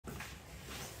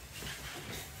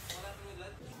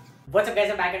What's up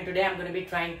guys, I'm back and today I'm going to be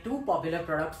trying two popular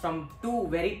products from two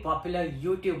very popular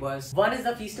YouTubers. One is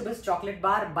the Feastables chocolate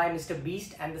bar by Mr.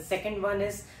 Beast and the second one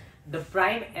is the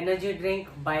Prime energy drink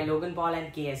by Logan Paul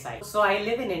and KSI. So I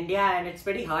live in India and it's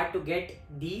pretty hard to get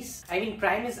these. I mean,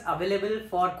 Prime is available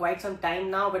for quite some time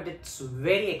now, but it's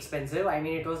very expensive. I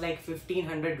mean, it was like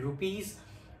 1500 rupees,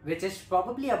 which is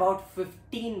probably about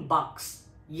 15 bucks.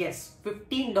 Yes,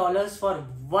 $15 for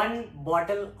one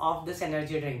bottle of this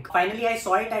energy drink. Finally, I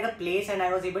saw it at a place and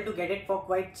I was able to get it for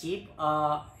quite cheap.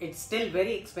 It's still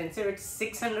very expensive. It's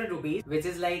 600 rupees, which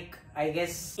is like, I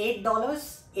guess,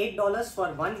 $8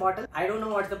 for one bottle. I don't know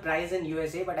what's the price in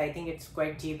USA, but I think it's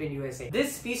quite cheap in USA.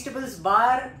 This Feastables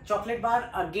bar, chocolate bar,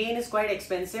 again is quite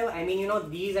expensive. I mean,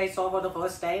 these I saw for the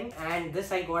first time and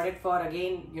this I got it for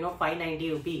again,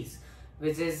 590 rupees,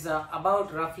 which is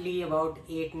roughly about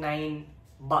 8-9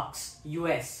 bucks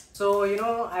US. So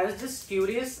I was just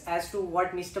curious as to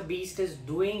what Mr. Beast is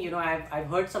doing. I've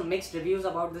heard some mixed reviews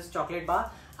about this chocolate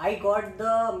bar. I got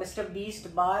the Mr.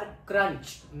 Beast bar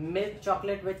crunch milk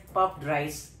chocolate with puffed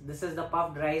rice. This is the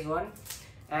puffed rice one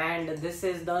and this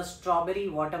is the strawberry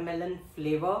watermelon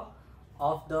flavor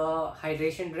of the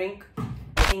hydration drink.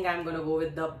 I think I'm gonna go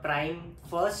with the Prime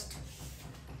first.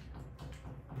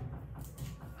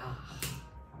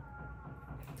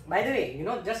 By the way,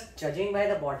 just judging by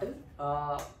the bottle,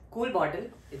 cool bottle.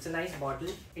 It's a nice bottle.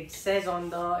 It says on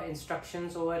the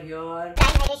instructions over here, Prime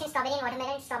hydration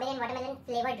strawberry and watermelon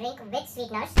flavored drink with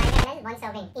sweeteners, 9 ml, 1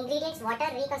 serving. Ingredients: water,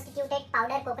 reconstituted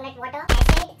powder coconut water,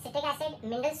 acid, citric acid,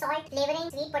 mineral salt, flavoring,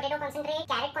 sweet potato concentrate,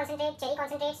 carrot concentrate, cherry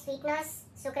concentrate, sweeteners,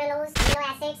 sucralose, amino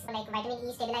acids like vitamin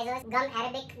E stabilizers, gum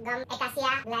arabic, gum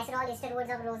acacia, glycerol, ester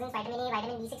woods of roses, vitamin A,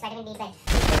 vitamin B6, vitamin B12.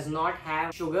 It does not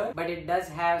have sugar, but it does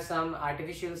have some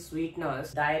artificial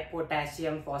sweeteners,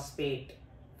 dipotassium phosphate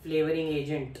flavoring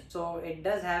agent. So it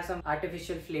does have some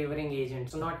artificial flavoring agent,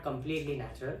 so not completely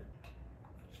natural.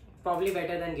 Probably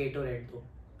better than Gatorade though.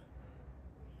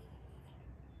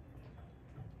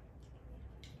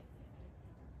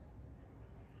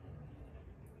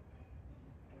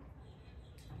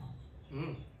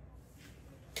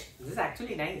 This is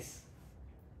actually nice.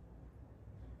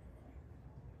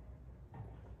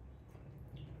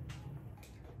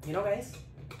 Guys,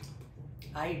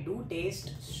 I do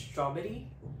taste strawberry.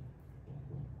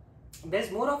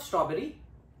 There's more of strawberry,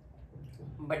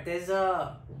 but there's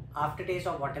a aftertaste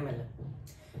of watermelon.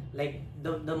 Like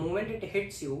the moment it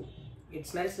hits you, it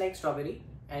smells like strawberry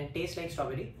and tastes like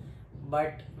strawberry,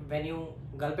 but when you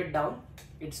gulp it down,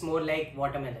 it's more like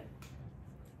watermelon.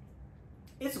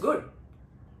 It's good.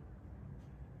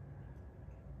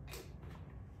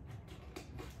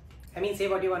 I mean, say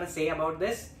what you want to say about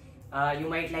this. You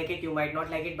might like it, you might not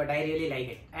like it, but I really like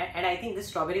it. And I think this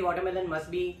strawberry watermelon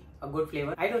must be a good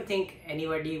flavor. I don't think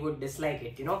anybody would dislike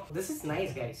it, This is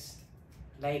nice, guys.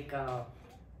 Like,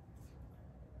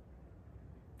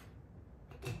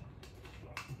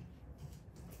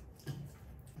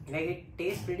 it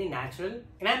tastes pretty natural.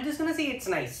 And I'm just gonna say it's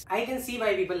nice. I can see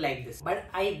why people like this. But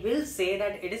I will say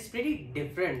that it is pretty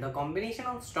different. The combination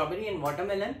of strawberry and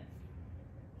watermelon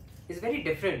is very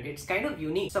different. It's kind of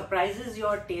unique. Surprises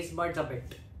your taste buds a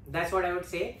bit. That's what I would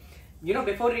say.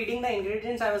 Before reading the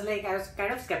ingredients, I was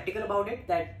kind of skeptical about it,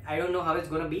 that I don't know how it's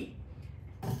gonna be.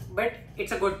 But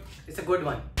it's a good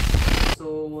one.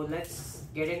 So let's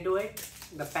get into it.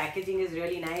 The packaging is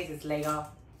really nice. It's like a,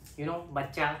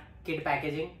 bacha kid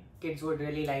packaging. Kids would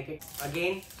really like it.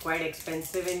 Again, quite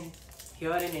expensive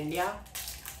here in India.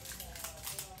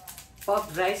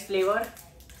 Puffed rice flavor.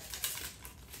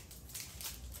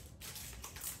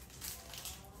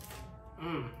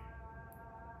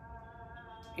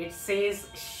 It says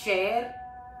share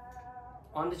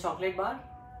on the chocolate bar.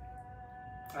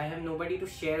 I have nobody to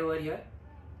share over here.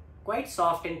 Quite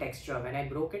soft in texture. When I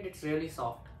broke it, it's really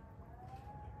soft.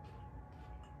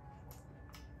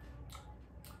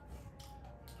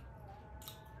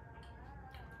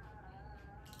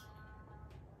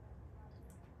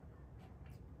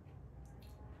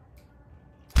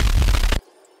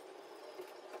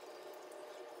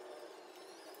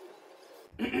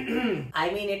 I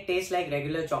mean, it tastes like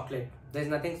regular chocolate. There's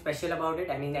nothing special about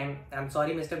it. I mean, I'm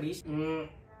sorry, Mr. Beast.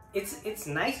 It's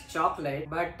nice chocolate,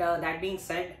 but that being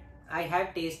said, I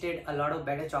have tasted a lot of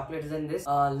better chocolates than this.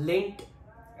 Lindt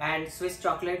and Swiss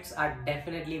chocolates are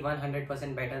definitely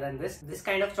 100% better than this. This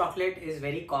kind of chocolate is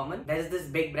very common. There's this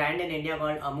big brand in India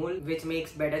called Amul, which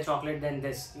makes better chocolate than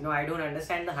this. I don't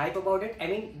understand the hype about it. I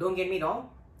mean, don't get me wrong.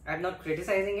 I'm not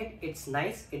criticizing it. It's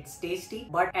nice, it's tasty.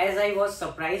 But as I was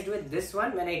surprised with this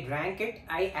one, when I drank it,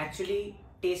 I actually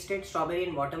tasted strawberry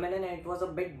and watermelon and it was a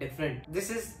bit different. This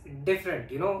is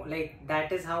different, you know, like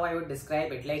that is how I would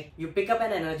describe it. Like you pick up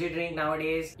an energy drink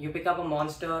nowadays, you pick up a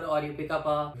Monster or you pick up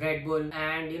a Red Bull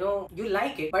and you know, you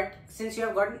like it, but since you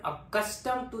have gotten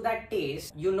accustomed to that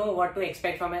taste, you know what to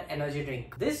expect from an energy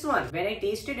drink. This one, when I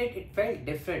tasted it, it felt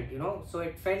different, you know, so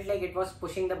it felt like it was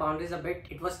pushing the boundaries a bit.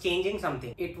 It was changing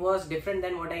something. It was different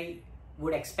than what I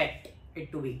would expect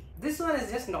it to be. This one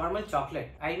is just normal chocolate.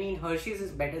 I mean, Hershey's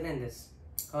is better than this.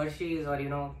 Hershey's, or you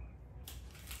know,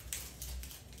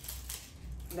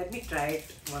 let me try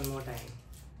it one more time.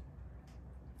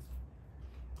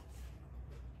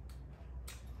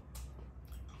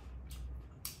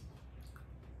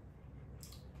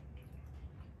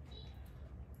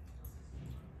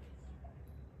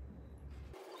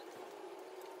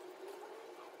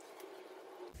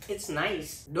 It's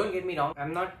nice, don't get me wrong,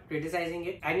 I'm not criticizing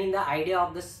it. I mean, the idea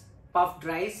of this puffed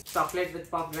rice, chocolate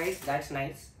with puffed rice, that's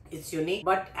nice. It's unique,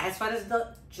 but as far as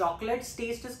the chocolate's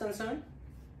taste is concerned,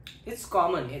 it's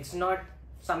common. It's not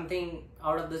something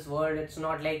out of this world. It's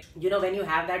not like, you know, when you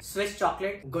have that Swiss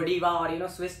chocolate, Godiva, or you know,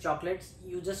 Swiss chocolates,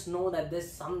 you just know that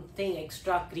there's something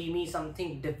extra creamy,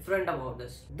 something different about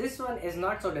this. This one is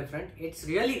not so different. It's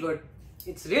really good.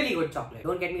 It's really good chocolate.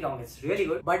 Don't get me wrong, it's really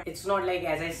good, but it's not like,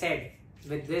 as I said,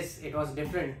 with this, it was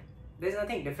different. There's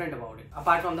nothing different about it,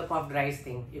 apart from the puffed rice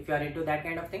thing, if you are into that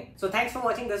kind of thing. So thanks for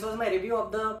watching. This was my review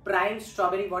of the Prime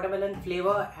Strawberry Watermelon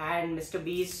flavor and Mr.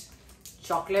 Beast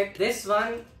chocolate. This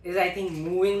one is, I think,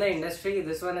 moving the industry.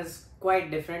 This one is quite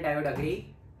different, I would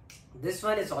agree. This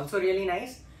one is also really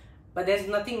nice, but there's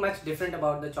nothing much different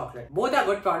about the chocolate. Both are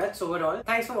good products overall.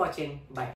 Thanks for watching. Bye.